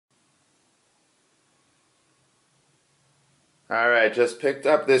Alright, just picked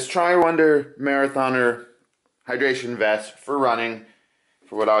up this Triwonder Marathoner hydration vest for running,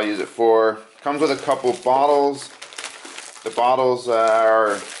 for what I'll use it for. Comes with a couple bottles. The bottles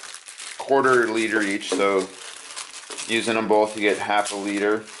are quarter-liter each, so using them both you get half a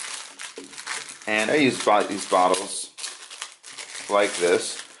liter. And I use these bottles like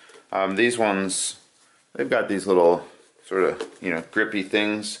this. These ones, they've got these little sort of, grippy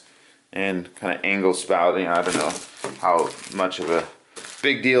things and kind of angle spout. I don't know how much of a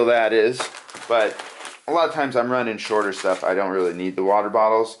big deal that is, but a lot of times I'm running shorter stuff. I don't really need the water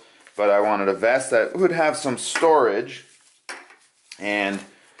bottles, but I wanted a vest that would have some storage, and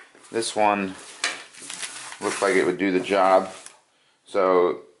this one looks like it would do the job.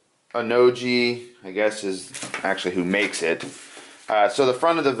 So Aonijie, I guess, is actually who makes it. So the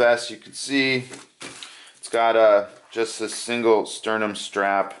front of the vest, you can see it's got just a single sternum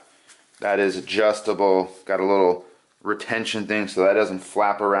strap that is adjustable. Got a little retention thing so that doesn't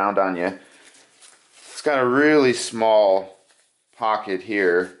flap around on you. It's got a really small pocket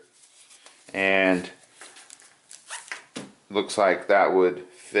here, and looks like that would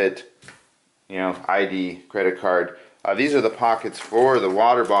fit, ID, credit card. These are the pockets for the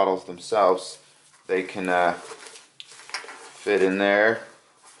water bottles themselves. They can fit in there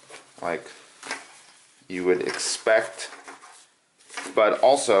like you would expect, but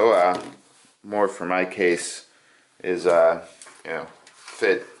also more for my case is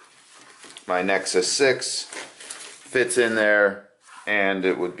fit my Nexus 6 fits in there, and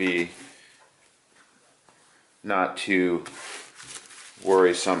it would be not too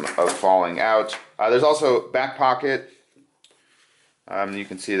worrisome of falling out. There's also back pocket. You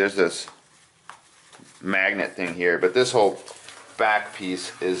can see there's this magnet thing here, but this whole back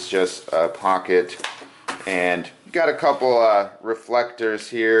piece is just a pocket, and you got a couple reflectors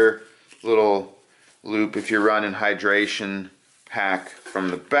here, little loop if you're running hydration pack from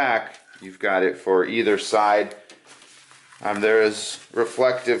the back. You've got it for either side. There is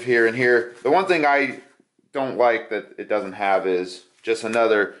reflective here and here. The one thing I don't like that it doesn't have is just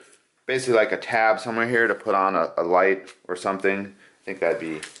another, basically like a tab somewhere here to put on a light or something. I think that'd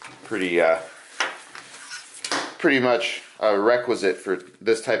be pretty much a requisite for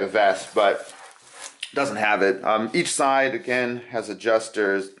this type of vest, but doesn't have it. Each side again has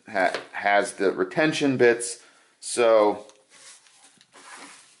adjusters, has the retention bits. So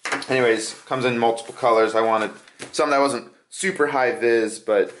anyways, comes in multiple colors. I wanted something that wasn't super high vis,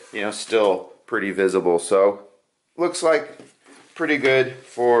 but still pretty visible. So looks like pretty good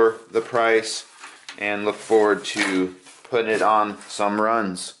for the price, and look forward to putting it on some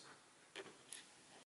runs.